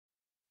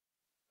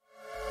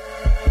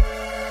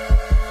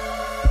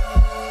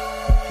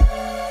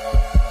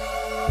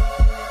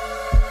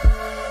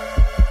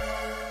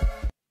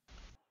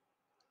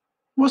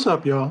What's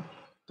up, y'all?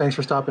 Thanks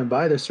for stopping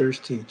by the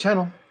Search T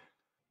channel.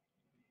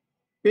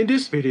 In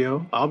this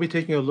video, I'll be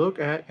taking a look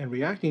at and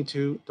reacting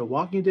to the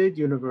Walking Dead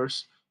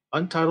Universe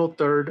Untitled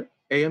 3rd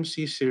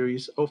AMC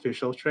series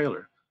official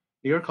trailer,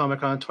 New York Comic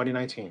Con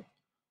 2019.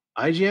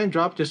 IGN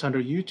dropped this on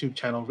their YouTube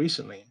channel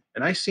recently,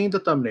 and I seen the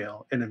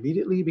thumbnail and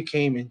immediately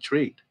became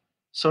intrigued.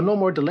 So no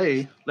more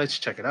delay, let's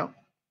check it out.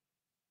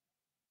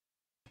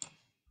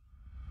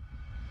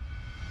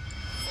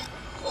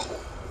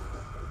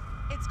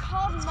 It's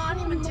called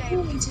Monument Day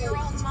because we are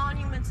all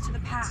monuments to the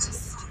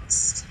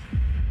past.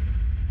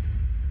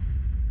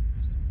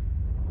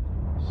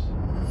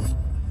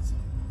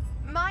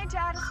 My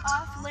dad is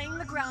off laying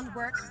the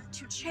groundwork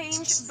to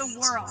change the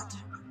world.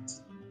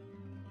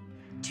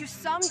 To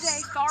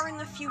someday, far in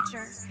the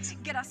future,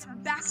 get us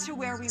back to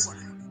where we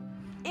were.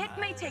 It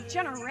may take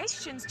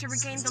generations to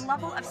regain the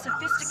level of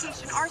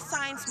sophistication our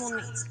science will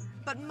need.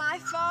 But my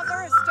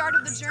father has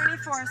started the journey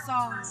for us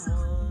all.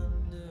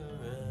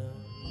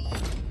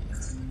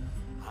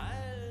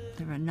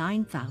 There are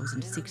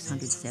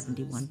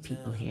 9,671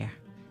 people here.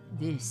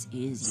 This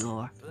is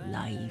your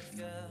life.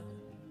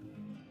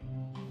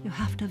 You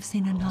have to have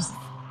seen enough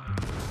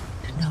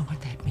to know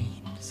what that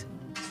means.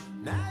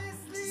 The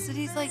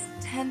city's like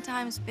 10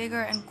 times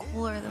bigger and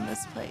cooler than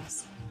this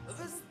place.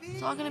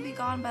 It's all gonna be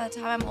gone by the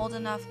time I'm old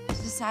enough to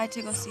decide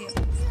to go see it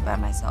by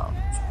myself.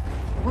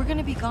 We're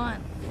gonna be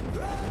gone.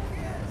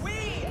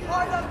 We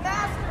are the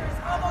masters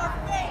of our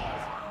fate!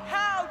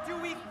 How do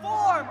we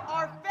form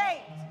our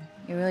fate?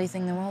 You really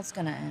think the world's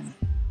gonna end?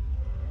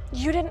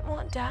 You didn't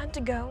want Dad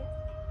to go,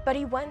 but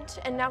he went,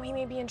 and now he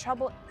may be in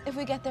trouble. If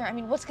we get there, I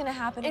mean, what's gonna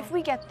happen? If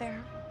we get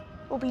there,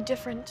 we'll be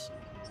different.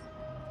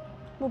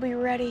 We'll be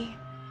ready.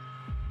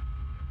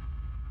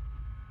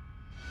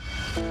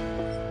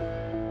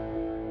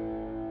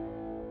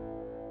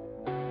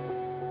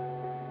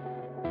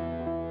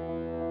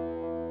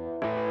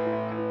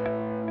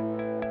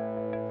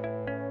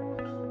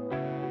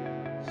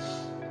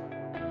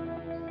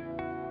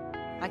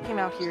 I came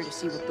out here to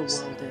see what the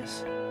world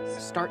is,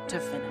 start to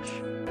finish.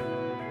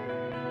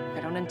 I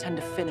don't intend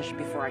to finish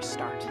before I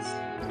start.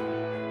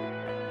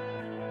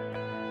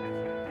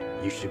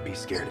 You should be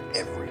scared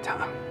every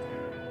time.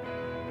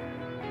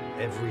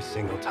 Every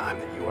single time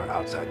that you are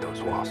outside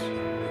those walls.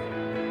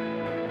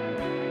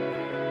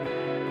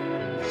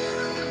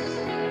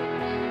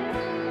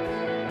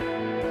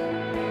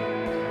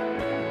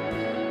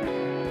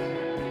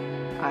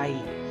 I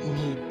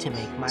need to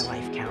make my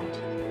life count.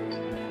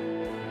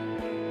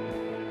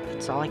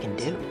 It's all I can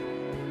do.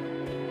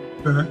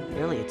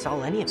 Really, it's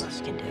all any of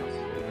us can do.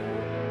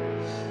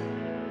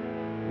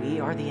 We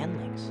are the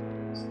endlings.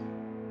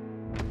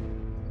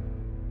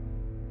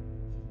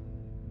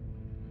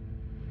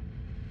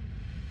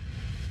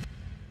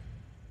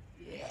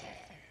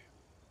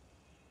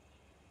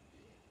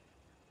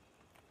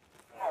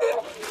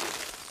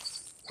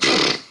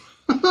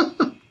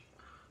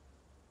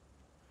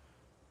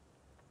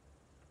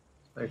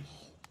 Like,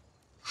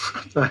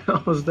 what the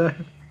hell was that?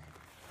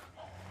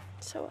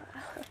 So,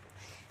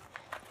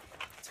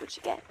 that's what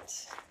you get.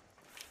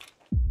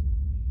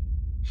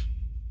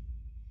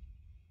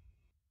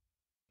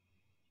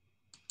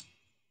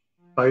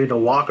 Probably the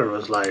Walker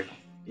was like,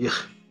 yeah,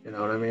 you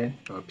know what I mean?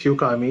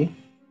 Puke on me.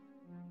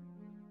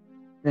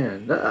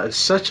 Man, that's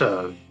such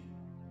a,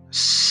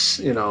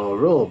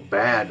 real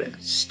bad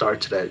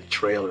start to that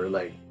trailer.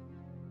 Like,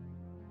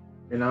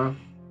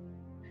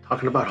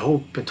 talking about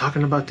hope and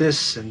talking about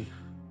this, and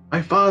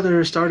my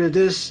father started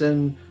this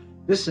and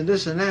this and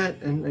this and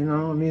that, and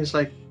it's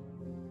like,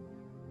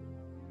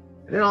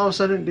 and then all of a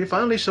sudden they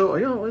finally show,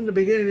 in the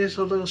beginning they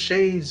show little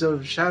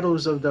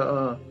shadows of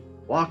the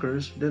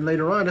walkers. Then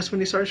later on, that's when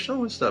they start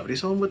showing stuff. They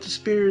show them with the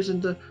spears and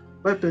the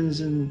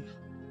weapons, and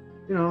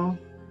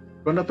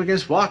run up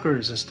against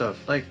walkers and stuff.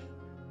 Like,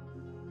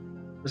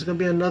 there's gonna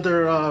be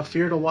another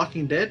Fear the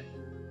Walking Dead.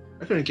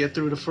 I couldn't get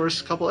through the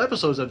first couple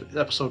episodes of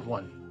episode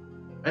 1.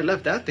 I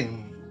left that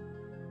thing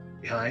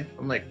behind.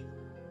 I'm like,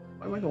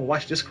 why am I gonna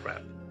watch this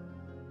crap?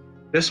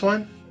 This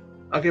one,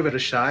 I'll give it a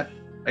shot.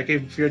 I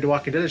gave Fear the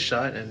Walking Dead a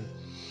shot, and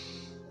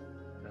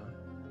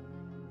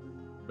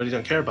really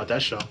don't care about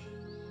that show.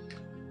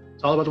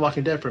 It's all about The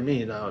Walking Dead for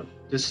me. Now,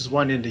 this is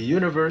one in the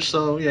universe,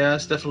 so yeah,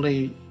 it's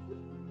definitely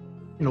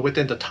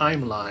within the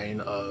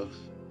timeline of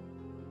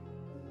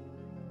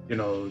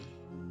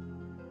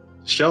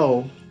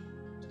show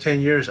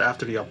 10 years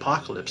after the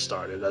apocalypse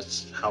started.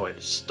 That's how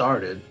it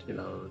started.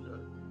 The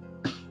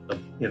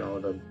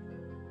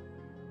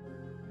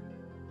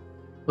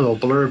little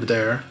blurb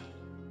there.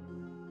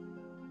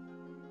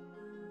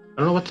 I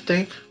don't know what to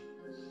think.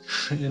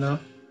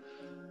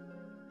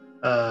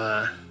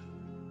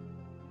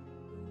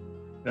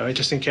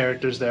 Interesting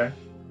characters there.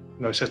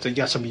 It's just you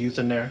got some youth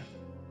in there.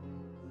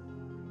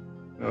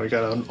 We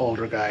got an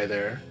older guy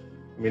there.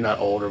 I mean, not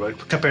older, but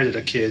compared to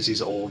the kids,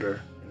 he's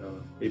older.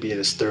 Maybe in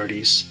his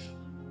 30s.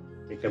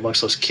 I think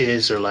amongst those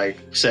kids are like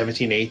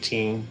 17,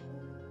 18,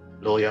 a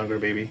little younger,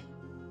 maybe.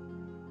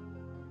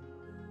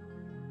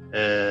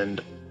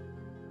 And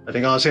I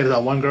think all I'll say to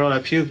that one girl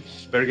that puked,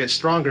 she better get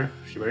stronger.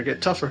 She better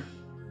get tougher.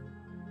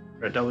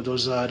 Right, that was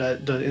those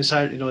that the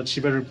inside. You know,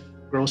 she better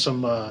grow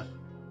some.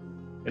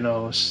 You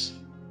know,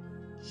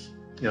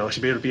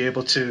 she better be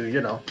able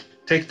to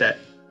take that.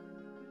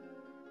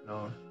 You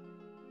know,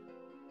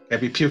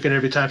 can't be puking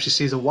every time she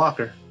sees a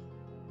walker.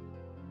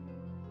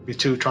 Be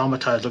too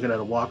traumatized looking at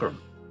a walker,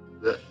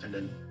 and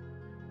then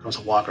comes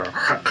a walker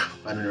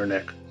right in her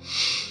neck.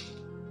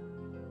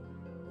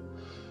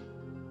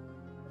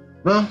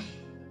 Well,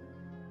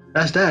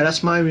 that's that.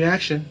 That's my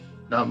reaction.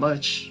 Not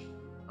much.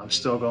 I'm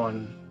still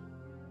going.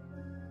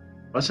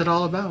 What's it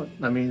all about?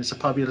 I mean, it's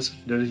probably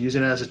they're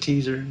using it as a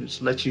teaser, just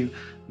to let you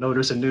know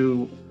there's a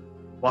new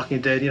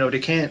Walking Dead. You know, they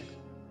can't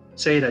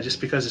say that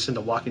just because it's in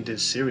the Walking Dead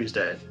series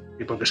that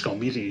people are just gonna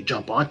immediately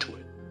jump onto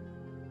it.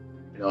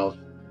 You know,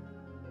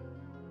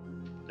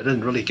 it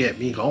doesn't really get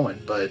me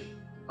going, but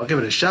I'll give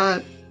it a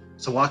shot.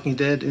 It's a Walking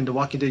Dead in the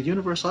Walking Dead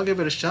universe. I'll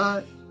give it a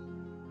shot.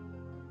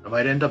 I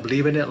might end up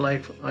leaving it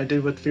like I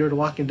did with Fear the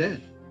Walking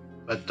Dead.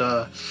 But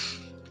that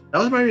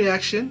was my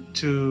reaction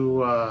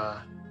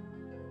to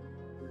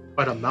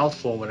quite a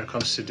mouthful when it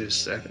comes to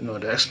this,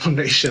 the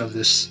explanation of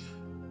this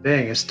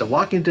thing. It's the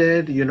Walking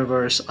Dead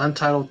universe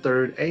Untitled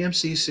third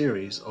AMC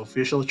series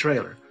official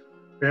trailer.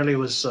 Apparently, it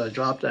was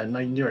dropped at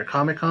New York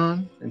Comic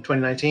Con in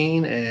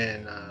 2019,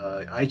 and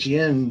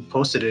IGN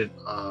posted it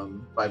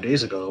 5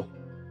 days ago.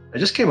 I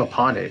just came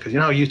upon it because you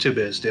know how YouTube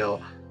is. You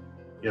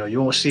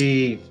won't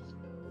see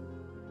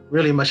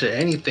really much of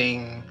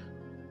anything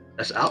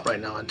that's out right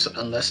now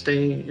unless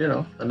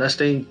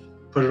they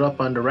put it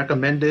up on the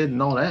recommended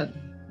and all that.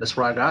 That's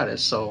where I got it.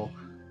 So,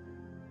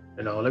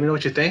 let me know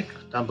what you think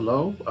down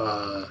below.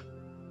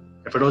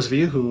 And for those of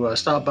you who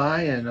stopped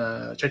by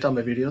and checked out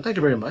my video, thank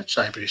you very much.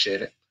 I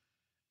appreciate it.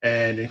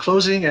 And in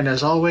closing, and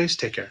as always,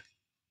 take care.